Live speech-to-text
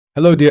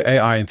Hello, dear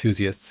AI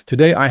enthusiasts.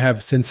 Today I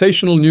have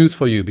sensational news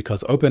for you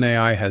because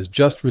OpenAI has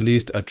just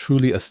released a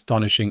truly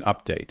astonishing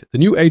update. The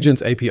new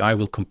Agents API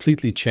will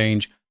completely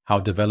change how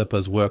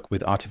developers work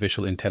with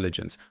artificial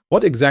intelligence.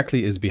 What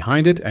exactly is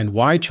behind it and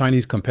why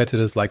Chinese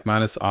competitors like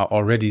Manus are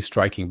already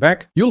striking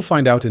back? You'll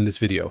find out in this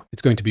video.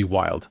 It's going to be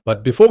wild.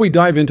 But before we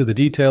dive into the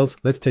details,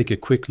 let's take a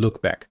quick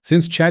look back.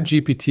 Since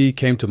ChatGPT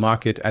came to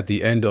market at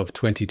the end of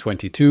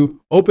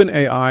 2022,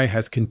 OpenAI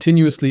has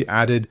continuously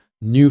added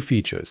new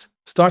features,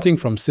 starting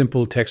from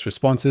simple text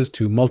responses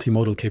to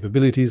multimodal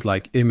capabilities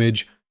like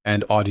image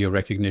and audio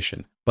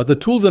recognition. But the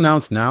tools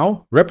announced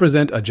now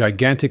represent a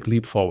gigantic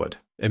leap forward.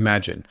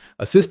 Imagine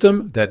a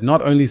system that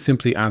not only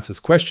simply answers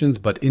questions,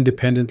 but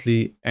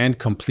independently and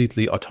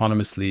completely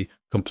autonomously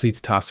completes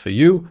tasks for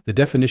you. The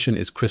definition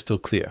is crystal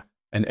clear.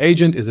 An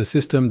agent is a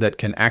system that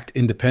can act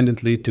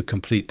independently to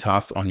complete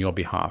tasks on your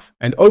behalf.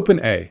 And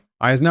OpenAI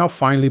has now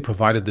finally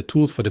provided the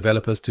tools for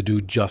developers to do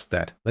just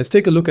that. Let's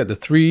take a look at the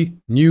three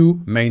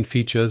new main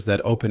features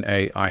that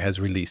OpenAI has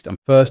released.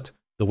 First,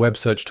 the web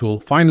search tool.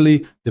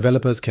 Finally,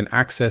 developers can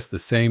access the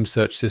same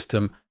search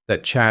system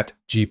that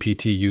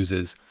ChatGPT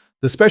uses.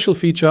 The special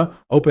feature,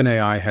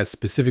 OpenAI has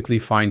specifically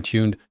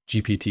fine-tuned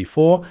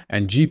GPT-4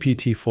 and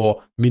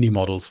GPT-4 mini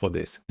models for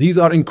this. These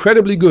are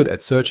incredibly good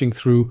at searching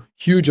through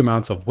huge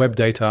amounts of web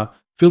data,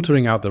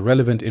 filtering out the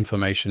relevant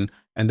information,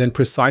 and then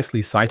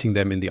precisely citing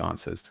them in the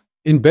answers.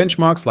 In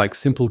benchmarks like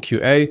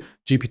SimpleQA,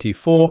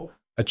 GPT-4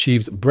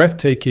 achieves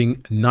breathtaking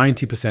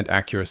 90%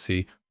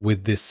 accuracy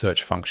with this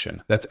search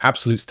function. That's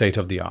absolute state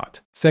of the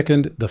art.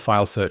 Second, the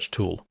file search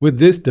tool. With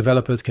this,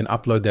 developers can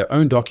upload their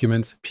own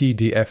documents,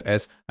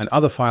 PDFs, and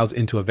other files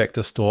into a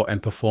vector store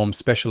and perform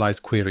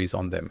specialized queries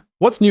on them.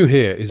 What's new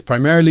here is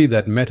primarily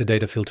that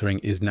metadata filtering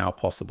is now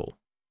possible.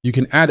 You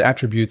can add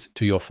attributes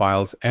to your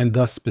files and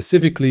thus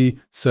specifically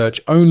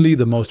search only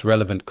the most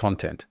relevant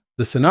content.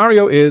 The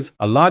scenario is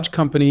a large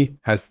company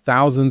has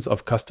thousands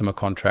of customer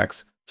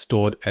contracts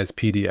stored as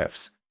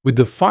PDFs. With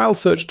the file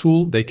search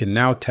tool, they can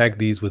now tag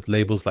these with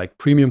labels like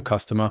Premium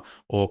Customer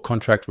or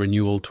Contract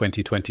Renewal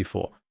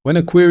 2024. When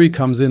a query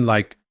comes in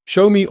like,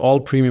 show me all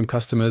premium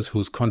customers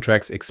whose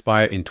contracts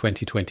expire in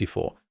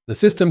 2024, the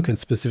system can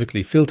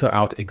specifically filter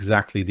out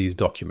exactly these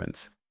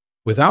documents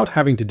without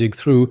having to dig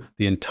through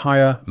the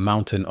entire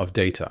mountain of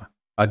data.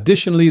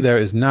 Additionally, there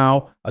is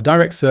now a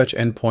direct search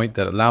endpoint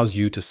that allows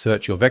you to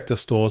search your vector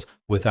stores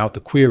without the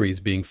queries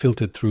being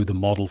filtered through the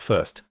model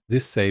first.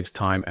 This saves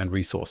time and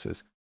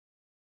resources.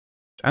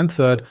 And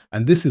third,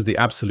 and this is the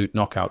absolute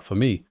knockout for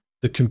me,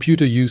 the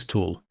computer use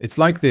tool. It's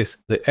like this.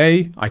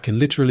 I can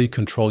literally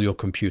control your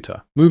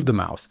computer. Move the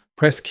mouse,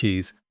 press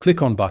keys,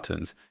 click on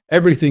buttons,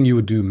 everything you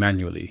would do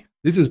manually.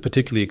 This is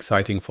particularly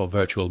exciting for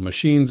virtual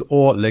machines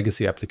or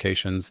legacy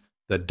applications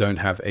that don't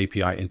have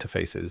API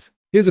interfaces.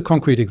 Here's a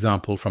concrete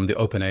example from the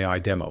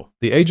OpenAI demo.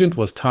 The agent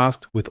was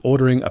tasked with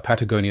ordering a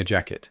Patagonia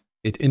jacket.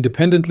 It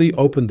independently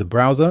opened the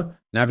browser,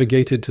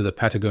 navigated to the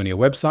Patagonia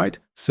website,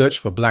 searched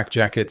for black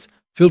jackets,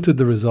 filtered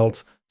the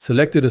results,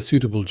 selected a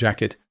suitable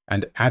jacket,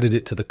 and added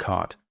it to the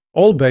cart,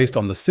 all based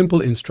on the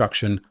simple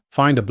instruction,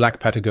 find a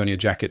black Patagonia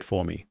jacket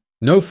for me.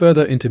 No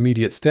further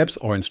intermediate steps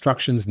or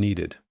instructions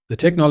needed. The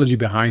technology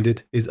behind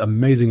it is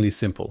amazingly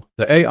simple.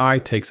 The AI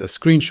takes a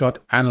screenshot,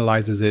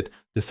 analyzes it,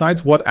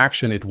 decides what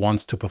action it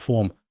wants to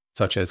perform,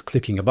 such as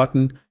clicking a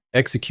button,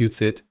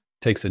 executes it,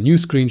 takes a new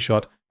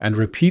screenshot, and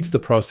repeats the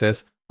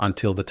process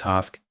until the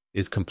task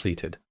is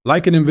completed,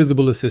 like an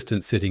invisible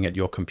assistant sitting at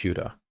your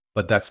computer.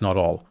 But that's not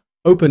all.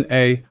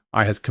 OpenAI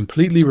has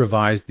completely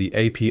revised the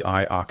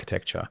API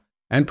architecture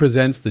and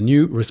presents the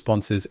new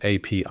Responses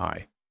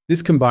API.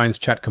 This combines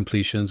chat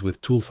completions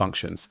with tool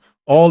functions,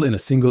 all in a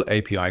single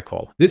API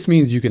call. This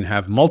means you can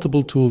have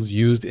multiple tools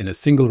used in a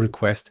single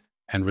request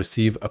and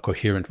receive a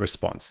coherent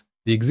response.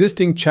 The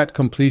existing chat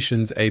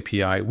completions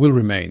API will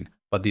remain,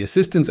 but the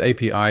Assistance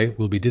API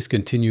will be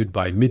discontinued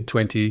by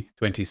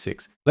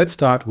mid-2026. Let's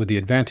start with the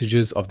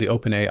advantages of the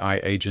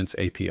OpenAI Agents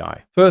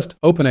API. First,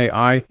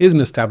 OpenAI is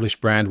an established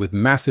brand with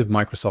massive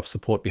Microsoft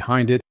support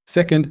behind it.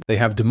 Second, they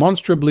have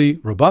demonstrably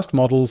robust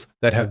models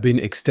that have been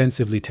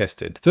extensively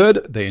tested.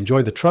 Third, they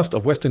enjoy the trust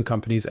of Western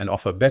companies and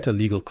offer better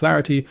legal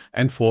clarity.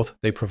 And fourth,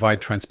 they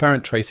provide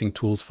transparent tracing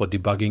tools for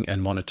debugging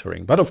and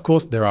monitoring. But of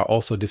course, there are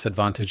also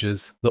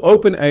disadvantages. The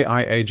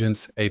OpenAI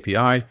Agents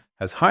API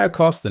has higher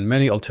costs than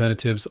many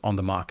alternatives on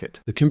the market.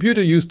 The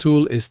computer use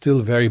tool is still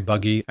very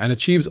buggy and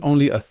achieves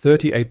only a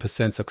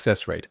 38%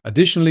 success rate.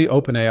 Additionally,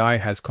 OpenAI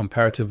has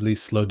comparatively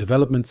slow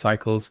development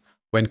cycles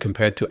when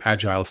compared to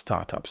agile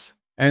startups.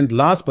 And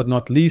last but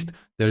not least,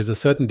 there is a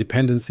certain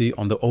dependency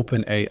on the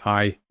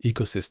OpenAI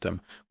ecosystem,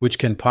 which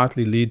can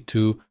partly lead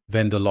to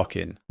vendor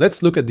lock-in.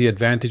 Let's look at the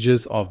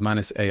advantages of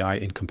Manus AI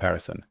in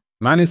comparison.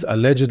 Manus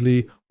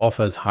allegedly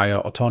offers higher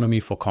autonomy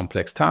for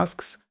complex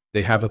tasks.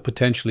 They have a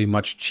potentially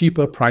much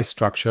cheaper price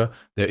structure.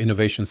 Their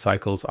innovation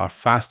cycles are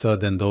faster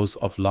than those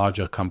of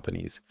larger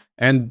companies.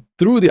 And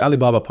through the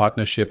Alibaba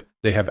partnership,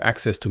 they have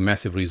access to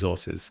massive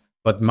resources.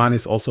 But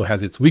Manis also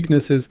has its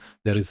weaknesses.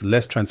 There is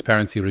less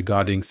transparency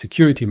regarding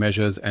security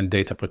measures and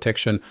data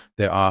protection.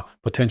 There are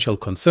potential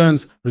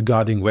concerns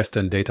regarding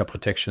Western data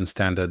protection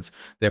standards.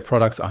 Their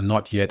products are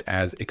not yet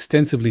as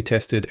extensively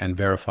tested and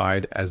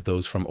verified as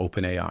those from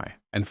OpenAI.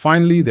 And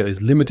finally, there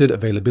is limited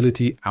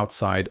availability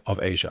outside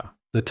of Asia.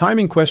 The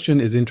timing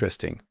question is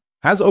interesting.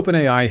 Has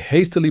OpenAI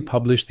hastily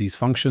published these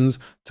functions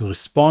to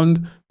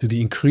respond to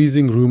the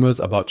increasing rumors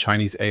about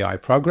Chinese AI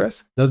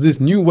progress? Does this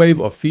new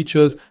wave of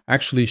features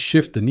actually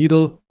shift the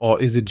needle,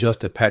 or is it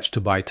just a patch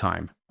to buy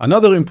time?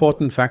 Another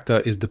important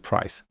factor is the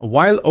price.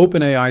 While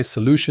OpenAI's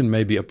solution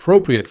may be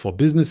appropriate for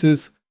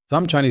businesses,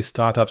 some Chinese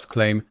startups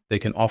claim they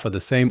can offer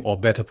the same or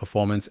better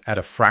performance at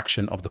a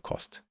fraction of the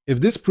cost. If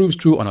this proves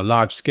true on a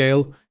large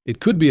scale, it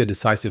could be a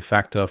decisive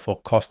factor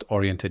for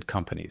cost-oriented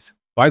companies.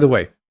 By the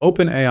way,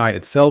 OpenAI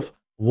itself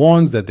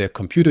warns that their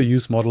computer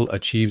use model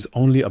achieves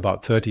only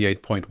about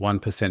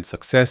 38.1%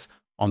 success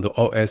on the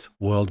OS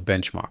World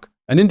benchmark,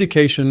 an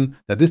indication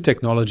that this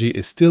technology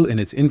is still in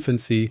its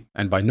infancy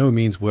and by no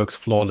means works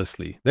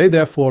flawlessly. They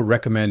therefore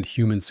recommend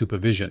human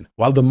supervision,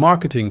 while the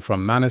marketing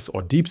from Manis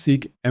or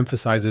DeepSeek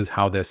emphasizes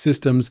how their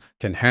systems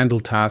can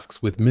handle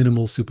tasks with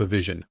minimal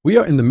supervision. We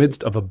are in the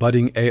midst of a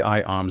budding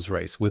AI arms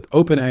race, with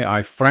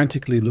OpenAI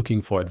frantically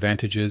looking for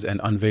advantages and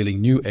unveiling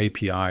new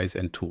APIs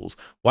and tools,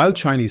 while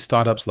Chinese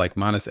startups like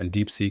Manis and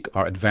DeepSeek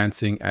are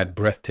advancing at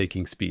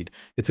breathtaking speed.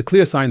 It's a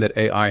clear sign that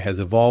AI has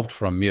evolved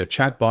from mere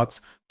chatbots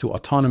to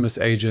autonomous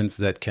agents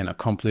that can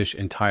accomplish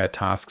entire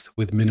tasks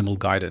with minimal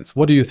guidance.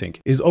 What do you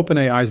think? Is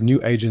OpenAI's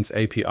new Agents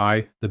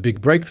API the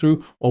big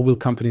breakthrough, or will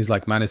companies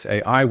like Manis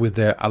AI with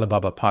their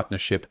Alibaba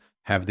partnership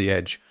have the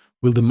edge?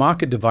 Will the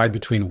market divide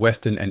between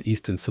Western and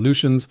Eastern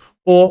solutions,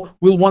 or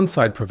will one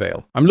side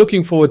prevail? I'm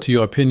looking forward to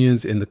your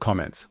opinions in the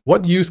comments.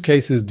 What use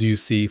cases do you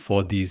see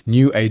for these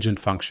new agent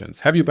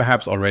functions? Have you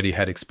perhaps already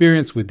had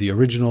experience with the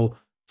original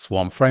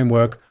Swarm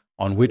framework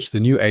on which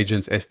the new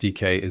Agents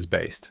SDK is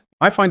based?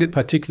 I find it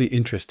particularly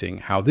interesting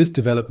how this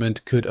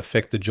development could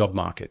affect the job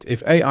market.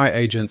 If AI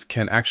agents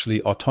can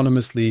actually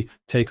autonomously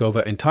take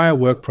over entire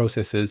work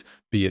processes,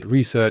 be it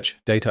research,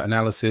 data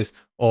analysis,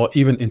 or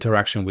even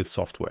interaction with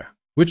software,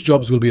 which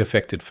jobs will be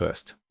affected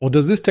first? Or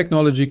does this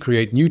technology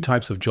create new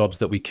types of jobs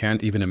that we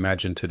can't even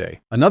imagine today?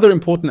 Another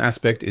important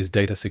aspect is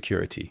data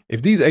security.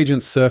 If these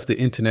agents surf the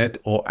internet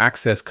or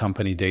access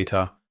company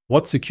data,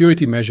 what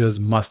security measures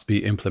must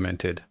be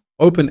implemented?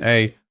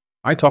 OpenAI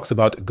talks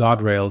about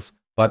guardrails,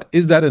 but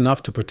is that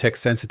enough to protect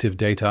sensitive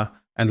data?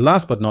 And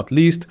last but not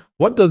least,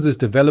 what does this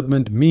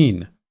development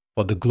mean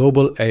for the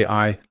global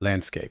AI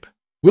landscape?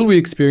 Will we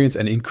experience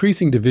an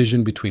increasing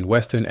division between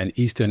Western and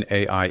Eastern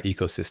AI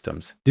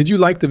ecosystems? Did you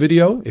like the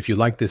video? If you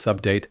liked this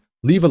update,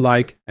 leave a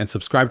like and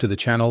subscribe to the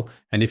channel.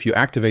 And if you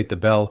activate the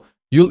bell,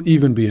 you'll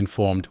even be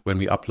informed when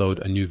we upload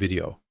a new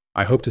video.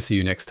 I hope to see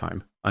you next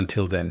time.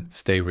 Until then,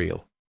 stay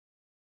real.